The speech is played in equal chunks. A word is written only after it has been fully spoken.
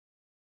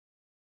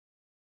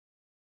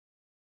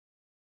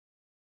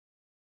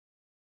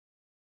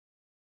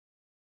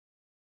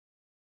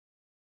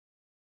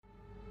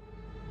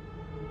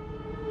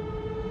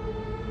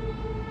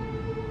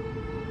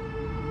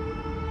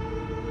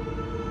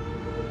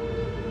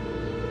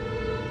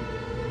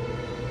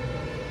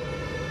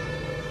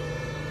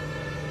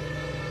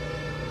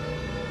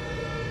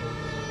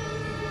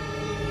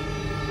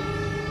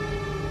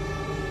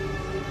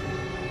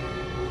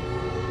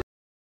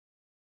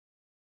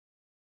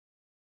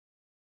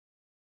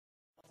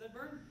Said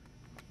Bird?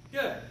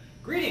 Good.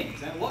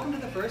 Greetings and welcome to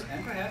the first,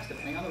 and perhaps,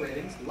 depending on the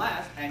ratings,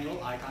 last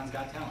annual Icons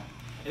Got Talent.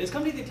 It has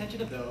come to the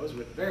attention of those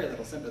with very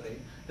little sympathy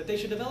that they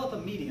should develop a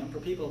medium for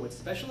people with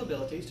special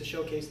abilities to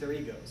showcase their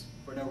egos,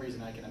 for no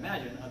reason I can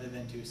imagine other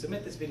than to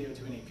submit this video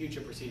to any future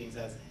proceedings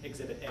as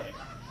Exhibit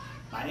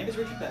A. My name is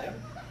Richard Begg,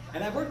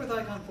 and I've worked with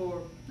Icon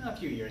for a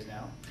few years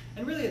now,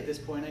 and really at this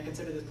point I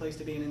consider this place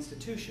to be an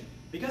institution,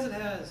 because it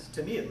has,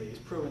 to me at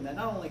least, proven that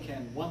not only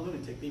can one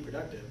lunatic be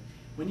productive,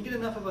 when you get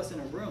enough of us in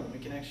a room, we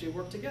can actually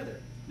work together.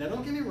 Now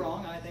don't get me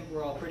wrong, I think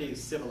we're all pretty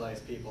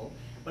civilized people,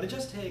 but it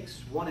just takes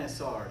one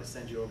SR to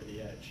send you over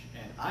the edge.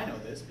 And I know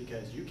this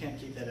because you can't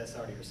keep that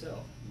SR to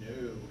yourself.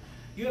 No.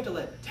 You have to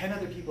let 10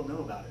 other people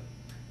know about it.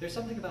 There's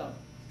something about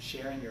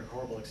sharing your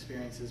horrible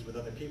experiences with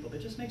other people that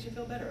just makes you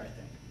feel better, I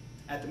think.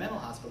 At the mental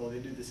hospital, they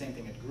do the same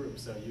thing at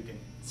groups, so you can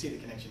see the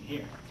connection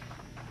here.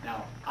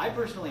 Now, I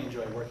personally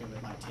enjoy working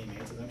with my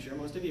teammates, as I'm sure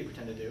most of you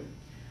pretend to do.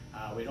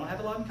 We don't have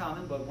a lot in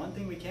common, but one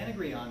thing we can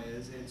agree on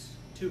is it's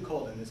too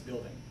cold in this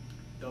building.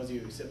 Those of you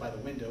who sit by the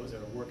windows or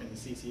work in the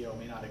CCO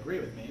may not agree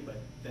with me, but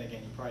then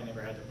again, you probably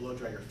never had to blow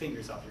dry your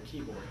fingers off your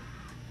keyboard.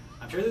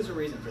 I'm sure there's a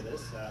reason for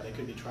this. They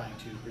could be trying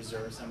to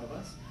preserve some of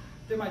us.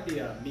 There might be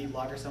a meat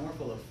locker somewhere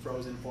full of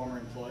frozen former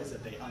employees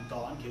that they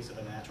unthaw in case of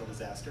a natural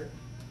disaster.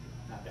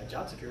 Not bad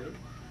job security.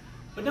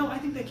 But no, I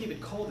think they keep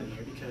it cold in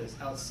here because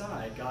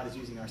outside, God is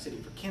using our city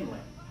for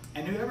kindling.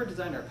 And whoever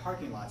designed our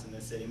parking lots in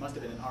this city must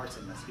have been an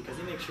arsonist because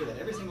he makes sure that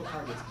every single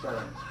car gets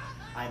burned.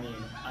 I mean,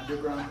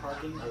 underground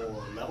parking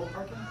or level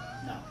parking?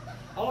 No.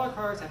 All our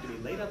cars have to be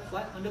laid up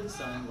flat under the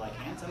sun like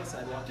ants on a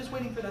sidewalk, just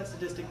waiting for that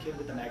sadistic kid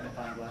with the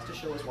magnifying glass to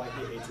show us why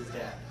he hates his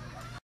dad.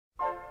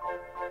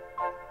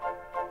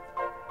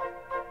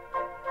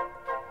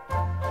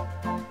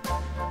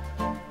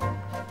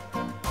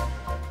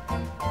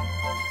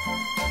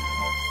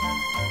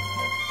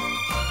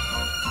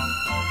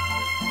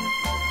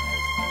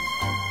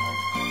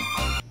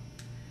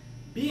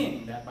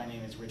 Being that my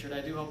name is Richard,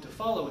 I do hope to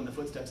follow in the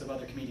footsteps of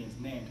other comedians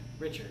named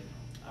Richard.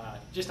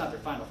 Just not their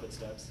final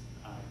footsteps.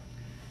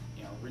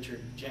 You know,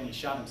 Richard Jenny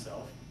shot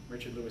himself,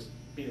 Richard Lewis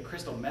beat a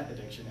crystal meth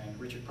addiction, and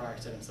Richard Pryor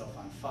set himself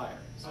on fire.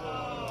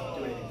 So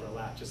do anything for a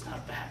laugh, just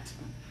not that.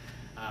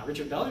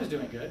 Richard Belzer's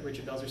doing good.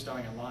 Richard Belzer's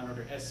starring in Law &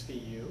 Order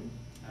SVU.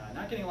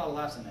 Not getting a lot of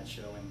laughs on that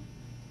show, and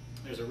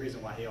there's a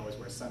reason why he always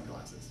wears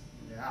sunglasses.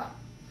 Yeah.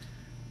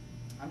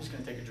 I'm just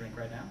going to take a drink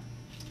right now.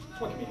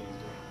 That's what comedians do.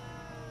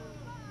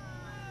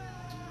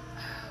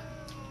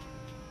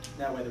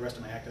 That way the rest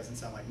of my act doesn't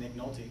sound like Nick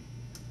Nolte.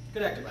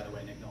 Good actor, by the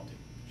way, Nick Nolte.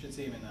 You should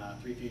see him in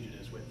Three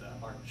Fugitives with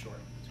Martin Short.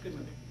 It's a good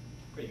movie.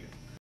 Pretty good.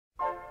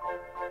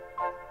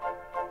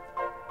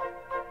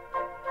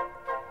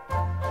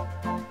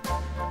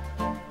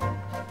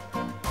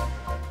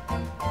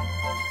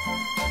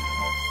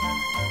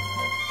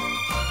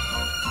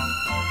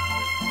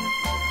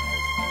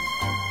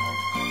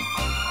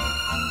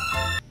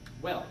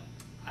 Well,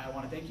 I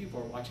want to thank you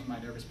for watching my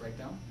nervous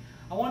breakdown.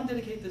 I want to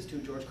dedicate this to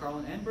George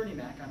Carlin and Bernie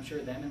Mac. I'm sure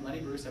them and Lenny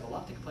Bruce have a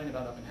lot to complain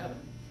about up in heaven.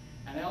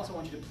 And I also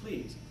want you to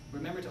please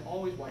remember to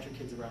always watch your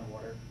kids around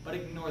water, but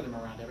ignore them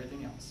around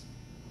everything else.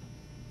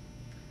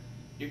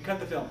 You can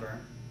cut the film,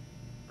 Vern.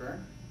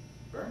 Vern?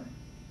 Vern?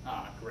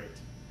 Ah, great.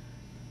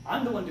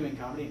 I'm the one doing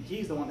comedy, and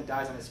he's the one that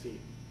dies on his feet.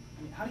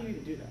 I mean, how do you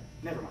even do that?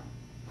 Never mind.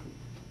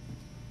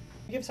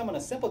 You give someone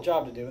a simple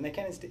job to do, and they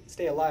can't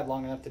stay alive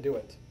long enough to do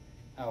it.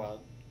 Oh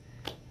well.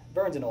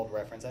 Vern's an old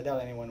reference. I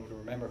doubt anyone would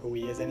remember who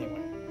he is anyway.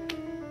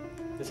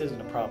 This isn't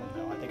a problem,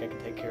 though. I think I can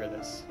take care of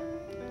this.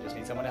 I just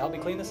need someone to help me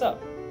clean this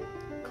up.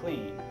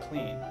 Clean,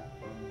 clean,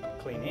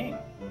 cleaning,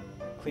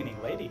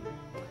 cleaning lady,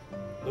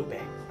 Lou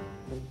Begg.